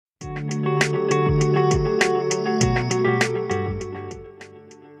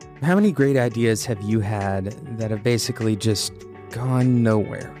How many great ideas have you had that have basically just gone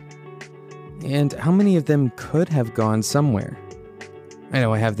nowhere? And how many of them could have gone somewhere? I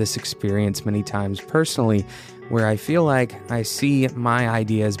know I have this experience many times personally where I feel like I see my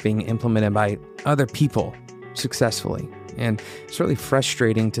ideas being implemented by other people successfully. And it's really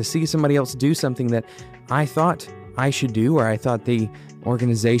frustrating to see somebody else do something that I thought I should do, or I thought the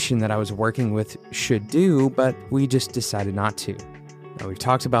organization that I was working with should do, but we just decided not to. Now, we've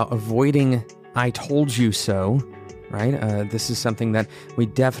talked about avoiding I told you so, right? This is something that we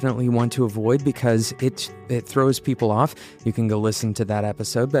definitely want to avoid because it throws people off. You can go listen to that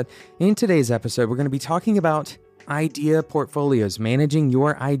episode. But in today's episode, we're going to be talking about idea portfolios, managing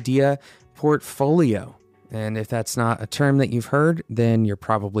your idea portfolio. And if that's not a term that you've heard, then you're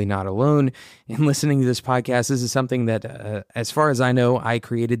probably not alone in listening to this podcast. This is something that, as far as I know, I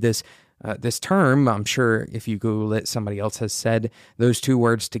created this term. I'm sure if you Google it, somebody else has said those two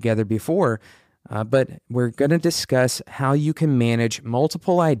words together before. But we're going to discuss how you can manage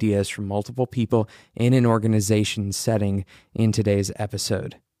multiple ideas from multiple people in an organization setting in today's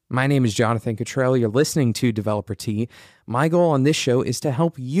episode. My name is Jonathan Cottrell. You're listening to Developer Tea. My goal on this show is to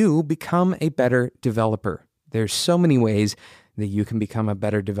help you become a better developer. There's so many ways that you can become a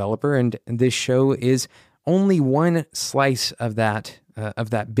better developer, and this show is only one slice of that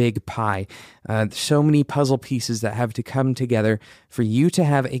big pie. So many puzzle pieces that have to come together for you to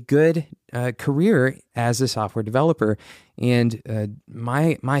have a good career as a software developer. And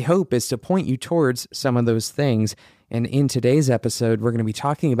my hope is to point you towards some of those things. And in today's episode, we're going to be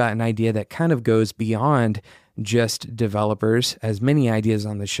talking about an idea that kind of goes beyond just developers, as many ideas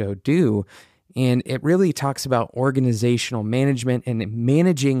on the show do. And it really talks about organizational management and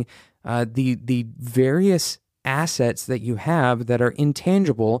managing the various assets that you have that are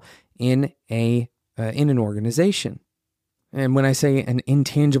intangible in an organization. And when I say an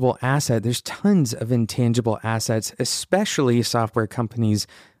intangible asset, there's tons of intangible assets, especially software companies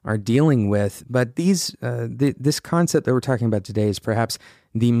are dealing with. But this concept that we're talking about today is perhaps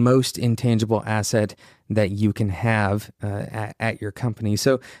the most intangible asset that you can have at your company.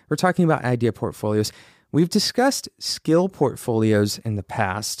 So we're talking about idea portfolios. We've discussed skill portfolios in the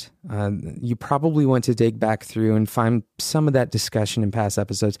past. You probably want to dig back through and find some of that discussion in past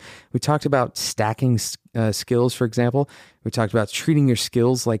episodes. We talked about stacking skills, for example. We talked about treating your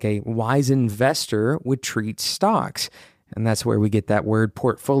skills like a wise investor would treat stocks. And that's where we get that word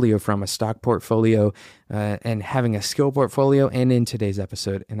portfolio from, a stock portfolio, and having a skill portfolio, and in today's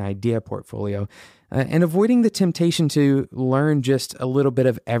episode, an idea portfolio. And avoiding the temptation to learn just a little bit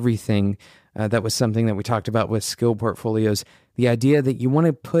of everything. That was something that we talked about with skill portfolios. The idea that you want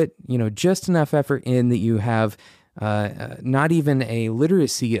to put, just enough effort in that you have not even a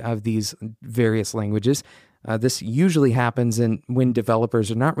literacy of these various languages. This usually happens when developers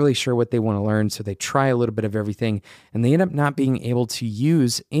are not really sure what they want to learn, so they try a little bit of everything, and they end up not being able to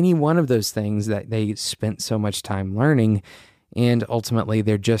use any one of those things that they spent so much time learning, and ultimately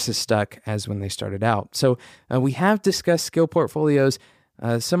they're just as stuck as when they started out. So we have discussed skill portfolios.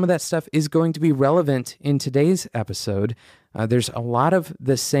 Some of that stuff is going to be relevant in today's episode. There's a lot of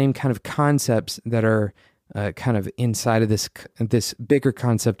the same kind of concepts that are kind of inside of this bigger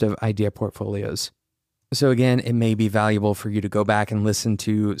concept of idea portfolios. So again, it may be valuable for you to go back and listen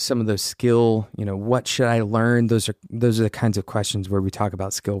to some of those skill, what should I learn? Those are the kinds of questions where we talk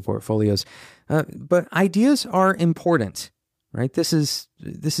about skill portfolios. But ideas are important, right? This is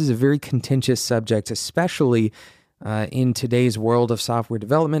a very contentious subject, especially in today's world of software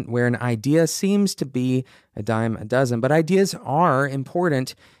development, where an idea seems to be a dime a dozen. But ideas are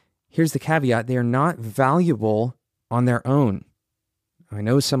important. Here's the caveat: they are not valuable on their own. I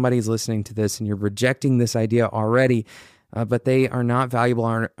know somebody's listening to this and you're rejecting this idea already, but they are not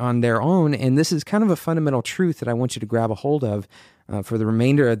valuable on their own. And this is kind of a fundamental truth that I want you to grab a hold of for the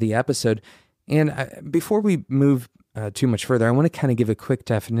remainder of the episode. And before we move too much further, I want to kind of give a quick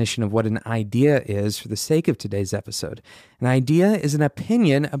definition of what an idea is for the sake of today's episode. An idea is an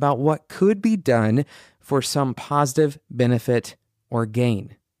opinion about what could be done for some positive benefit or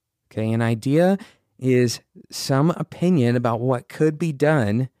gain. Okay, an idea is some opinion about what could be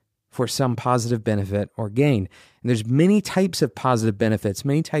done for some positive benefit or gain. And there's many types of positive benefits,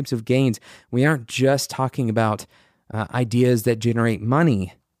 many types of gains. We aren't just talking about ideas that generate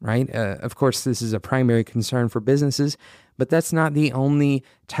money, right? Of course, this is a primary concern for businesses, but that's not the only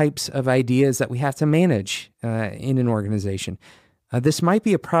types of ideas that we have to manage in an organization. This might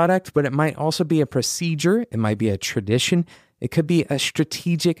be a product, but it might also be a procedure. It might be a tradition. It could be a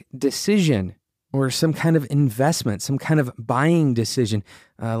strategic decision. or some kind of investment, some kind of buying decision,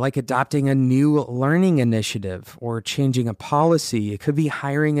 like adopting a new learning initiative or changing a policy. It could be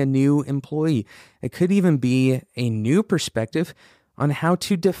hiring a new employee. It could even be a new perspective on how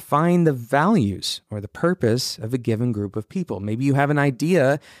to define the values or the purpose of a given group of people. Maybe you have an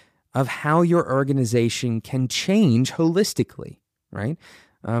idea of how your organization can change holistically, right?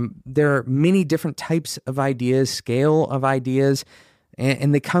 There are many different types of ideas, scale of ideas,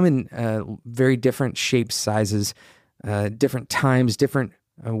 and they come in very different shapes, sizes, different times, different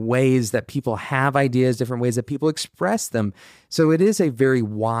ways that people have ideas, different ways that people express them. So it is a very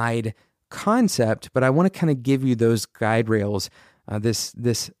wide concept, but I want to kind of give you those guide rails,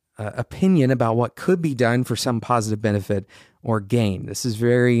 this opinion about what could be done for some positive benefit or gain. This is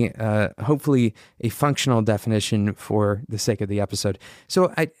very, hopefully, a functional definition for the sake of the episode.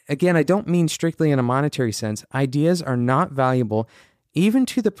 So I don't mean strictly in a monetary sense. Ideas are not valuable even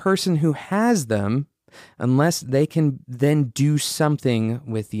to the person who has them unless they can then do something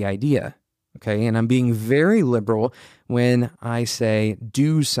with the idea. Okay, and I'm being very liberal when I say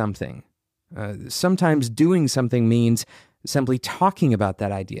do something. Sometimes doing something means simply talking about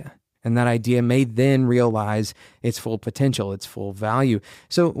that idea. And that idea may then realize its full potential, its full value.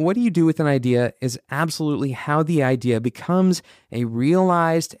 So what do you do with an idea is absolutely how the idea becomes a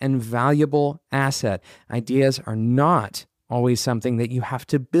realized and valuable asset. Ideas are not always something that you have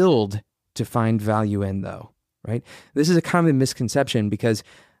to build to find value in, though, right? This is a common misconception because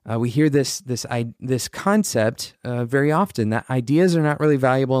we hear this concept very often, that ideas are not really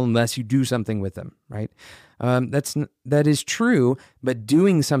valuable unless you do something with them, right? That is true, but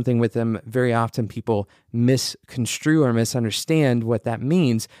doing something with them, very often people misconstrue or misunderstand what that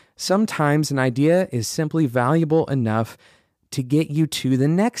means. Sometimes an idea is simply valuable enough to get you to the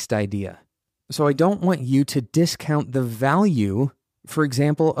next idea. So I don't want you to discount the value, for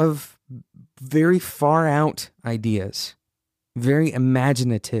example, of very far out ideas, very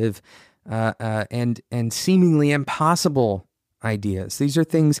imaginative and seemingly impossible ideas. These are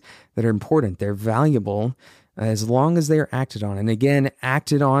things that are important. They're valuable as long as they are acted on. And again,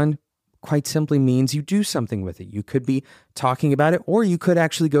 acted on quite simply means you do something with it. You could be talking about it, or you could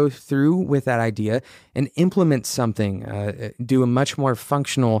actually go through with that idea and implement something, do a much more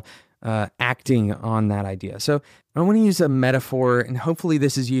functional acting on that idea. So I want to use a metaphor, and hopefully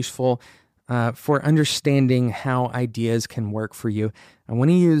this is useful for understanding how ideas can work for you. I want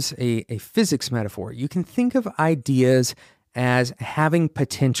to use a physics metaphor. You can think of ideas as having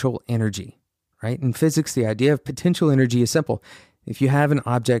potential energy, right? In physics, the idea of potential energy is simple. If you have an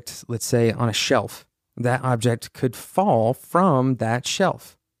object, let's say on a shelf, that object could fall from that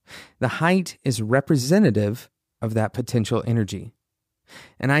shelf. The height is representative of that potential energy.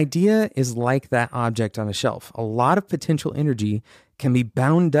 An idea is like that object on a shelf. A lot of potential energy can be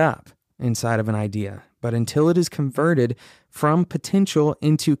bound up inside of an idea, but until it is converted from potential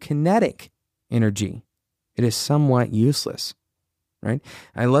into kinetic energy, it is somewhat useless, right?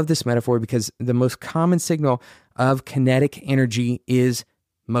 I love this metaphor because the most common signal of kinetic energy is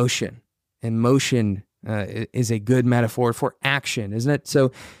motion, and motion is a good metaphor for action, isn't it?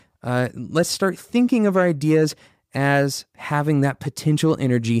 So let's start thinking of our ideas as having that potential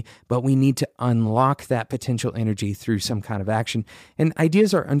energy, but we need to unlock that potential energy through some kind of action. And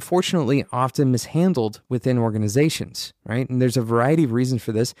ideas are unfortunately often mishandled within organizations, right? And there's a variety of reasons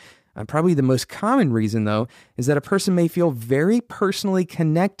for this. Probably the most common reason, though, is that a person may feel very personally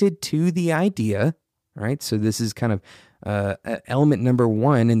connected to the idea, right? So this is kind of element number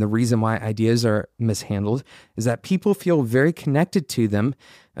one, and the reason why ideas are mishandled is that people feel very connected to them,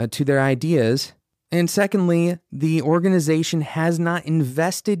 to their ideas. And secondly, the organization has not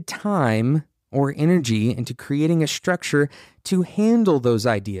invested time or energy into creating a structure to handle those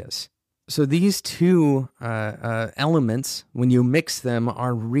ideas. So these two elements, when you mix them,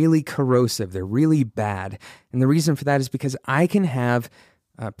 are really corrosive. They're really bad. And the reason for that is because I can have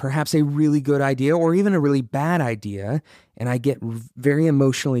perhaps a really good idea or even a really bad idea, and I get very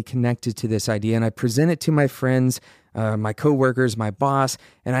emotionally connected to this idea, and I present it to my friends, my coworkers, my boss,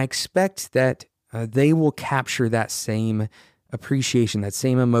 and I expect that they will capture that same appreciation, that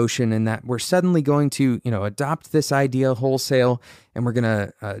same emotion, and that we're suddenly going to, adopt this idea wholesale, and we're going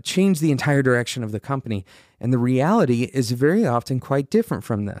to change the entire direction of the company. And the reality is very often quite different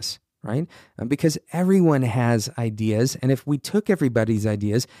from this, right? Because everyone has ideas, and if we took everybody's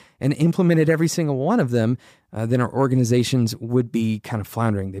ideas and implemented every single one of them, then our organizations would be kind of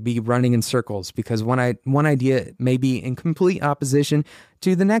floundering. They'd be running in circles because one idea may be in complete opposition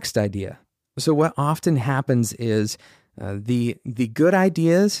to the next idea. So what often happens is the good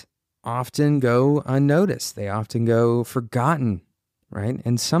ideas often go unnoticed. They often go forgotten, right?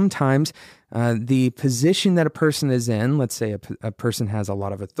 And sometimes the position that a person is in, let's say a person has a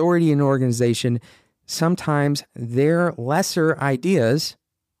lot of authority in an organization, sometimes their lesser ideas,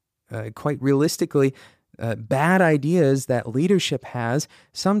 quite realistically, bad ideas that leadership has,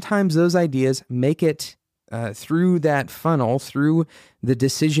 sometimes those ideas make it through that funnel, through the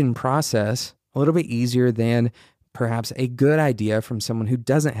decision process, a little bit easier than perhaps a good idea from someone who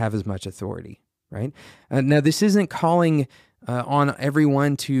doesn't have as much authority, right? Now, this isn't calling on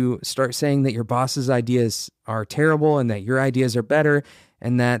everyone to start saying that your boss's ideas are terrible and that your ideas are better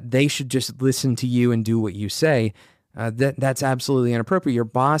and that they should just listen to you and do what you say. That's absolutely inappropriate. Your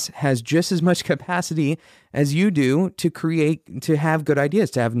boss has just as much capacity as you do to have good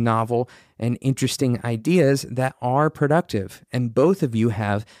ideas, to have novel and interesting ideas that are productive. And both of you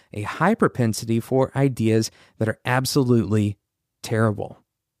have a high propensity for ideas that are absolutely terrible.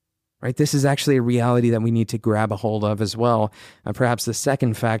 Right? This is actually a reality that we need to grab a hold of as well. Perhaps the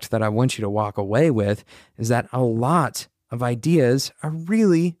second fact that I want you to walk away with is that a lot of ideas are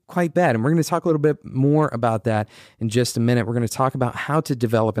really quite bad. And we're going to talk a little bit more about that in just a minute. We're going to talk about how to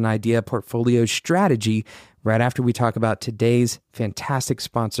develop an idea portfolio strategy right after we talk about today's fantastic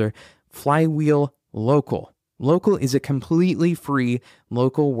sponsor, Flywheel Local. Local is a completely free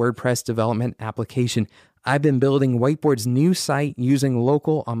local WordPress development application. I've been building Whiteboard's new site using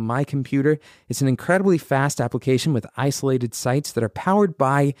Local on my computer. It's an incredibly fast application with isolated sites that are powered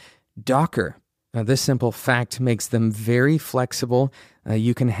by Docker. Now, this simple fact makes them very flexible.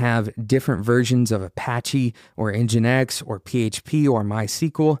 You can have different versions of Apache or Nginx or PHP or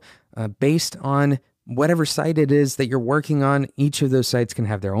MySQL based on whatever site it is that you're working on. Each of those sites can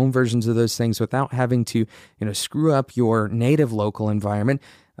have their own versions of those things without having to, screw up your native local environment.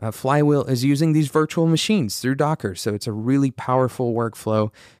 Flywheel is using these virtual machines through Docker, so it's a really powerful workflow.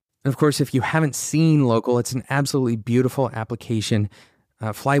 And of course, if you haven't seen Local, it's an absolutely beautiful application.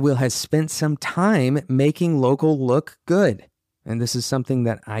 Flywheel has spent some time making Local look good. And this is something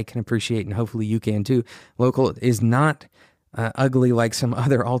that I can appreciate, and hopefully you can too. Local is not ugly like some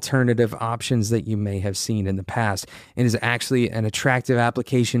other alternative options that you may have seen in the past. It is actually an attractive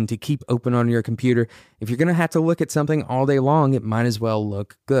application to keep open on your computer. If you're going to have to look at something all day long, it might as well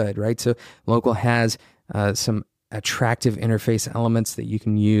look good, right? So Local has some attractive interface elements that you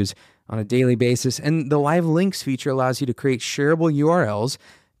can use on a daily basis. And the live links feature allows you to create shareable URLs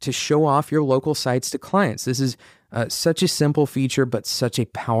to show off your local sites to clients. This is such a simple feature, but such a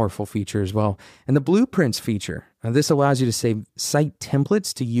powerful feature as well. And the blueprints feature, this allows you to save site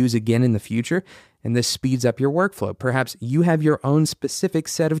templates to use again in the future. And this speeds up your workflow. Perhaps you have your own specific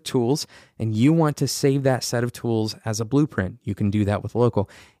set of tools and you want to save that set of tools as a blueprint. You can do that with Local.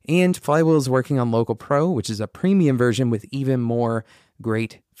 And Flywheel is working on Local Pro, which is a premium version with even more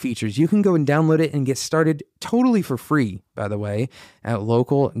great features. You can go and download it and get started totally for free, by the way, at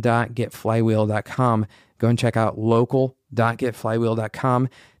local.getflywheel.com. Go and check out local.getflywheel.com.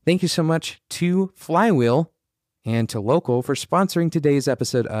 Thank you so much to Flywheel and to Local for sponsoring today's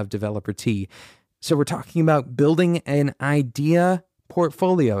episode of Developer Tea. So we're talking about building an idea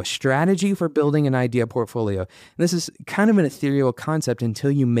portfolio, a strategy for building an idea portfolio. And this is kind of an ethereal concept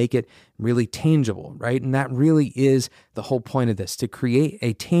until you make it really tangible, right? And that really is the whole point of this, to create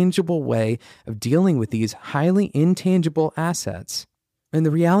a tangible way of dealing with these highly intangible assets. And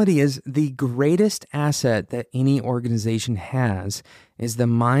the reality is the greatest asset that any organization has is the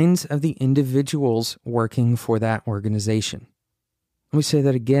minds of the individuals working for that organization. Let me say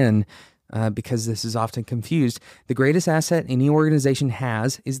that again, because this is often confused. The greatest asset any organization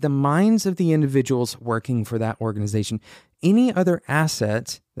has is the minds of the individuals working for that organization. Any other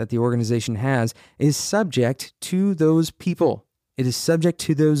asset that the organization has is subject to those people. It is subject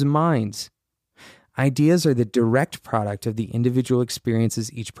to those minds. Ideas are the direct product of the individual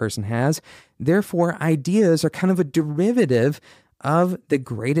experiences each person has. Therefore, ideas are kind of a derivative of the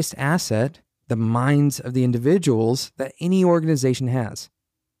greatest asset, the minds of the individuals that any organization has.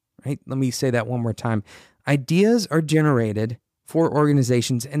 Right? Let me say that one more time. Ideas are generated for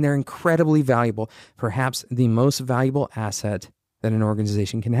organizations and they're incredibly valuable, perhaps the most valuable asset that an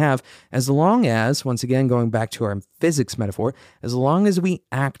organization can have, as long as, once again, going back to our physics metaphor, as long as we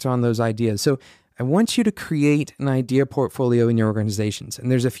act on those ideas. So I want you to create an idea portfolio in your organizations.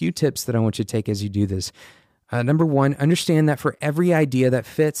 And there's a few tips that I want you to take as you do this. Number one, understand that for every idea that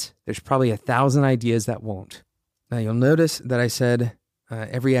fits, there's probably 1,000 ideas that won't. Now you'll notice that I said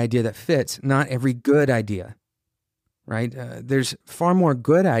every idea that fits, not every good idea, right? There's far more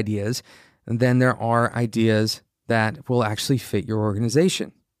good ideas than there are ideas that will actually fit your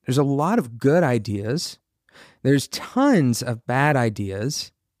organization. There's a lot of good ideas. There's tons of bad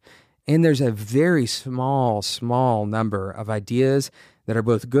ideas. And there's a very small number of ideas that are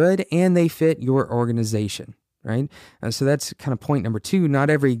both good and they fit your organization, right? So that's kind of point number 2. Not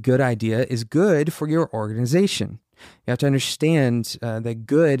every good idea is good for your organization. You have to understand that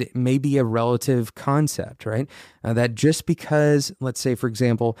good may be a relative concept, right? That just because, let's say, for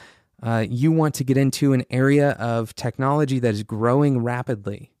example, you want to get into an area of technology that is growing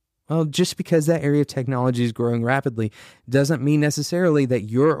rapidly. Well, just because that area of technology is growing rapidly doesn't mean necessarily that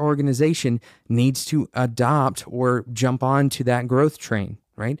your organization needs to adopt or jump onto that growth train,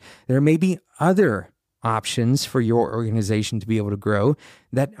 right? There may be other options for your organization to be able to grow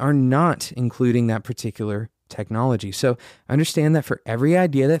that are not including that particular technology. So understand that for every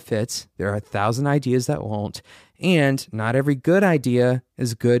idea that fits, there are 1,000 ideas that won't, and not every good idea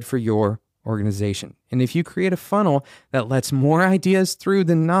is good for your organization. And if you create a funnel that lets more ideas through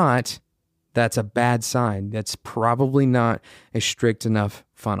than not, that's a bad sign. That's probably not a strict enough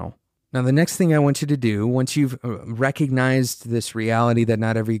funnel. Now, the next thing I want you to do, once you've recognized this reality that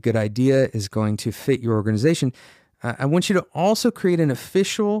not every good idea is going to fit your organization, I want you to also create an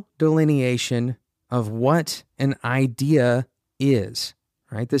official delineation of what an idea is,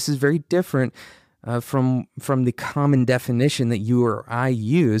 right? This is very different from the common definition that you or I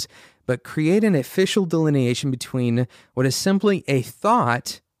use, but create an official delineation between what is simply a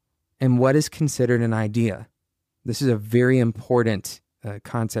thought and what is considered an idea. This is a very important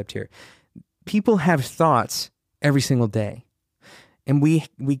concept here. People have thoughts every single day, and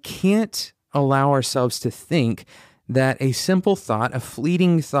we can't allow ourselves to think that a simple thought, a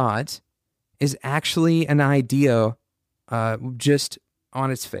fleeting thought, is actually an idea just on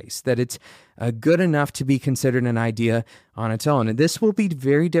its face, that it's good enough to be considered an idea on its own. And this will be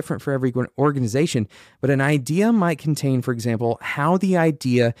very different for every organization, but an idea might contain, for example, how the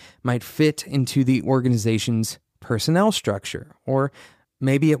idea might fit into the organization's personnel structure, or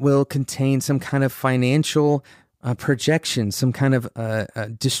maybe it will contain some kind of financial projection, some kind of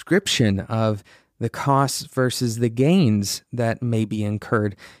description of the costs versus the gains that may be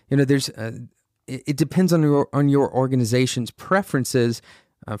incurred. You know, it depends on your organization's preferences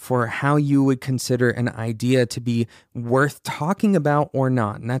for how you would consider an idea to be worth talking about or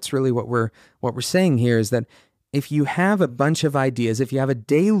not. And that's really what we're saying here, is that if you have a bunch of ideas, if you have a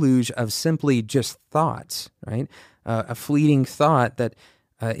deluge of simply just thoughts, right, a fleeting thought that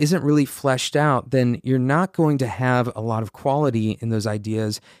isn't really fleshed out, then you're not going to have a lot of quality in those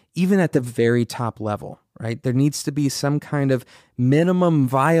ideas, even at the very top level, right? There needs to be some kind of minimum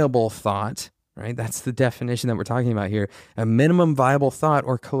viable thought, right? That's the definition that we're talking about here. A minimum viable thought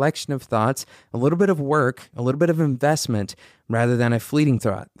or collection of thoughts, a little bit of work, a little bit of investment, rather than a fleeting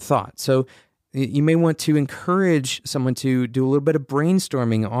thought. So you may want to encourage someone to do a little bit of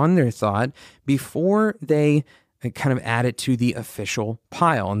brainstorming on their thought before they kind of add it to the official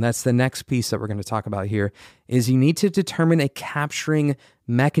pile. And that's the next piece that we're going to talk about here, is you need to determine a capturing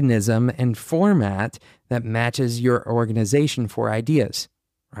mechanism and format that matches your organization for ideas,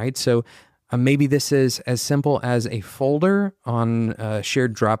 right? So maybe this is as simple as a folder on a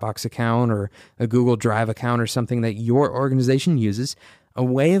shared Dropbox account or a Google Drive account or something that your organization uses, a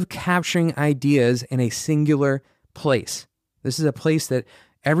way of capturing ideas in a singular place. This is a place that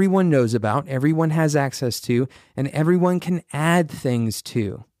everyone knows about, everyone has access to, and everyone can add things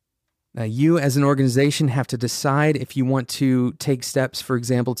to. Now, you as an organization have to decide if you want to take steps, for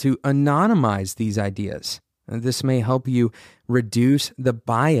example, to anonymize these ideas. And this may help you reduce the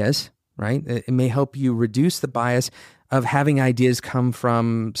bias, right? It may help you reduce the bias of having ideas come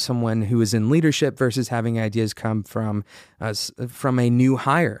from someone who is in leadership versus having ideas come from a new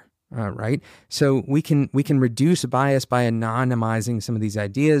hire. Right? So we can reduce bias by anonymizing some of these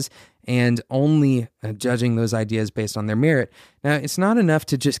ideas and only judging those ideas based on their merit. Now, it's not enough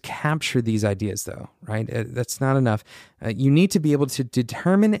to just capture these ideas, though, right? That's not enough. You need to be able to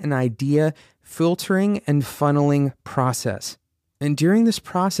determine an idea filtering and funneling process. And during this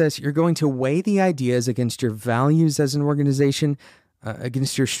process, you're going to weigh the ideas against your values as an organization,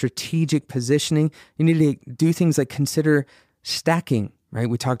 against your strategic positioning. You need to do things like consider stacking. Right?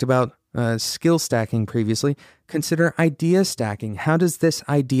 We talked about skill stacking previously. Consider idea stacking. How does this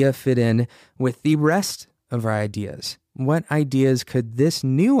idea fit in with the rest of our ideas? What ideas could this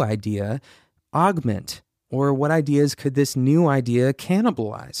new idea augment? Or what ideas could this new idea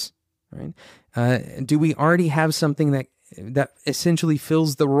cannibalize? Right? Do we already have something that essentially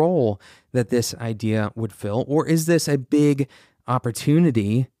fills the role that this idea would fill? Or is this a big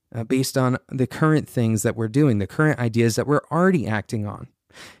opportunity based on the current things that we're doing, the current ideas that we're already acting on?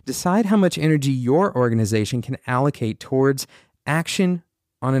 Decide how much energy your organization can allocate towards action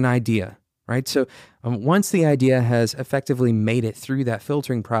on an idea, right? So once the idea has effectively made it through that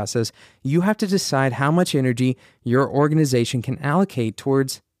filtering process, you have to decide how much energy your organization can allocate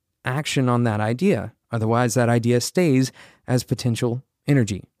towards action on that idea. Otherwise, that idea stays as potential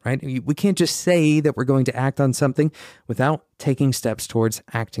energy, right? We can't just say that we're going to act on something without taking steps towards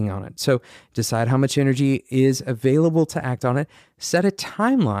acting on it. So decide how much energy is available to act on it. Set a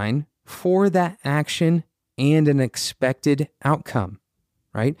timeline for that action and an expected outcome,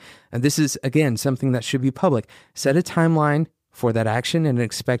 right? And this is, again, something that should be public. Set a timeline for that action and an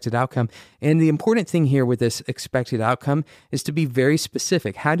expected outcome. And the important thing here with this expected outcome is to be very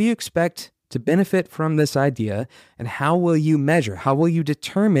specific. How do you expect to benefit from this idea, and how will you measure? How will you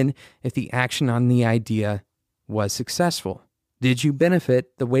determine if the action on the idea was successful? Did you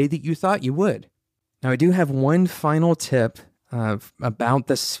benefit the way that you thought you would? Now, I do have one final tip about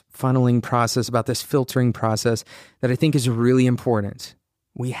this funneling process, about this filtering process that I think is really important.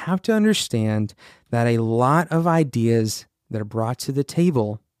 We have to understand that a lot of ideas that are brought to the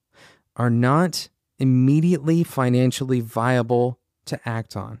table are not immediately financially viable to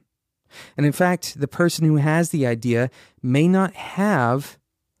act on. And in fact, the person who has the idea may not have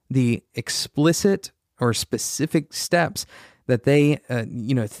the explicit or specific steps that they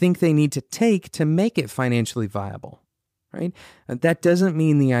think they need to take to make it financially viable, right? That doesn't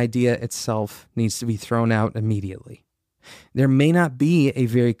mean the idea itself needs to be thrown out immediately. There may not be a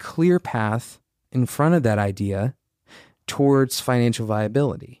very clear path in front of that idea towards financial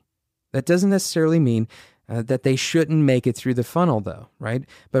viability. That doesn't necessarily mean that they shouldn't make it through the funnel, though, right?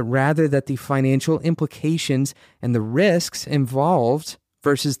 But rather that the financial implications and the risks involved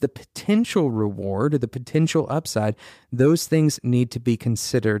versus the potential reward or the potential upside, those things need to be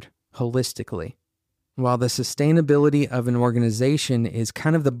considered holistically. While the sustainability of an organization is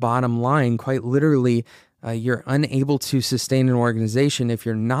kind of the bottom line, quite literally, you're unable to sustain an organization if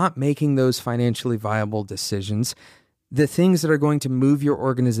you're not making those financially viable decisions. The things that are going to move your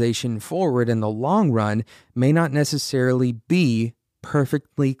organization forward in the long run may not necessarily be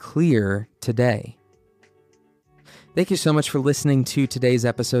perfectly clear today. Thank you so much for listening to today's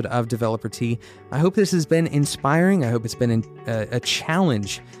episode of Developer Tea. I hope this has been inspiring. I hope it's been a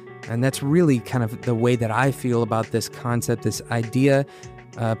challenge. And that's really kind of the way that I feel about this concept, this idea,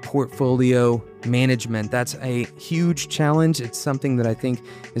 portfolio management. That's a huge challenge. It's something that I think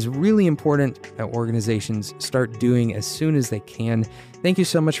is really important that organizations start doing as soon as they can. Thank you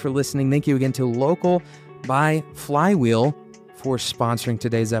so much for listening. Thank you again to Local by Flywheel for sponsoring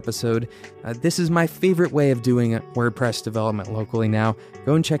today's episode. This is my favorite way of doing WordPress development locally now.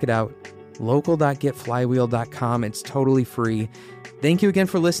 Go and check it out. local.getflywheel.com. It's totally free. Thank you again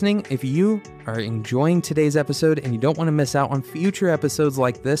for listening. If you are enjoying today's episode and you don't want to miss out on future episodes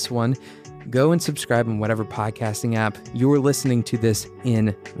like this one, go and subscribe on whatever podcasting app you are listening to this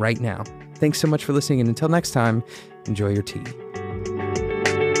in right now. Thanks so much for listening, and until next time, enjoy your tea.